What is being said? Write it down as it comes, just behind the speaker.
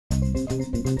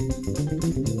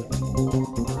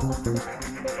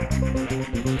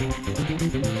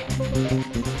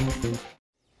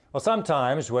Well,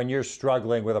 sometimes when you're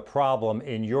struggling with a problem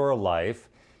in your life,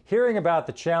 hearing about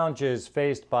the challenges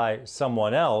faced by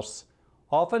someone else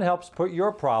often helps put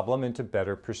your problem into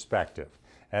better perspective.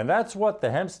 And that's what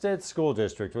the Hempstead School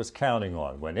District was counting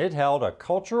on when it held a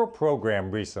cultural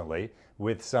program recently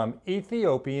with some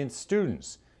Ethiopian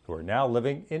students who are now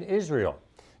living in Israel.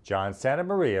 John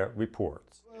Santamaria reports.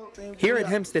 Here at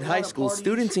Hempstead High School,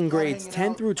 students in grades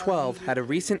 10 through 12 had a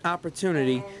recent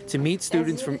opportunity to meet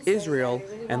students from Israel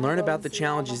and learn about the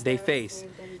challenges they face.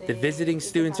 The visiting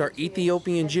students are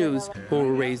Ethiopian Jews who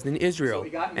were raised in Israel,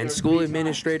 and school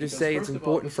administrators say it's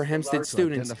important for Hempstead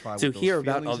students to hear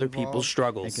about other people's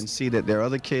struggles. They can see that there are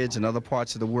other kids in other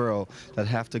parts of the world that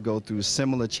have to go through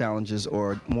similar challenges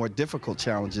or more difficult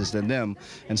challenges than them,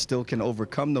 and still can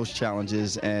overcome those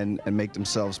challenges and make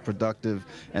themselves productive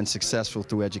and successful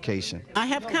through education. I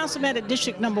have councilman at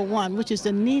District Number 1, which is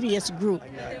the neediest group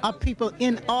of people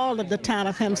in all of the town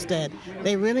of Hempstead.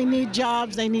 They really need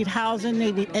jobs, they need housing,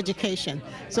 they need education.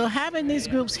 So having these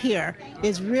groups here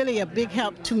is really a big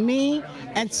help to me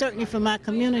and certainly for my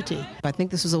community. I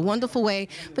think this was a wonderful way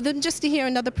for them just to hear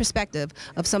another perspective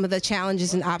of some of the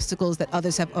challenges and obstacles that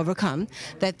others have overcome,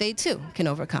 that they too can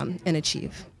overcome and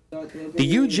achieve. The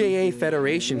UJA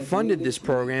Federation funded this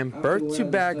program, Birth to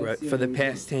Bagrat, for the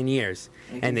past 10 years,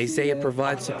 and they say it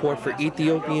provides support for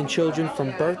Ethiopian children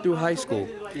from birth through high school.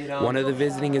 One of the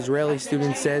visiting Israeli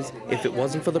students says if it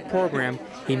wasn't for the program,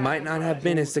 he might not have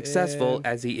been as successful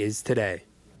as he is today.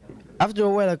 After a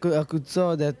while, I could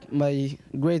saw that my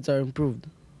grades are improved.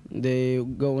 They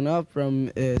going up from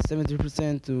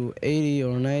 70% to 80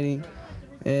 or 90.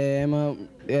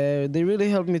 They really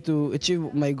helped me to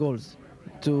achieve my goals,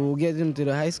 to get into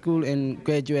the high school and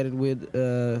graduated with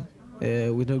a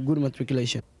good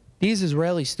matriculation. These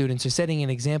Israeli students are setting an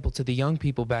example to the young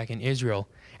people back in Israel,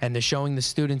 and they're showing the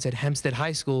students at Hempstead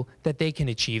High School that they can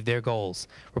achieve their goals.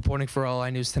 Reporting for LI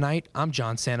News Tonight, I'm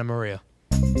John Santamaria.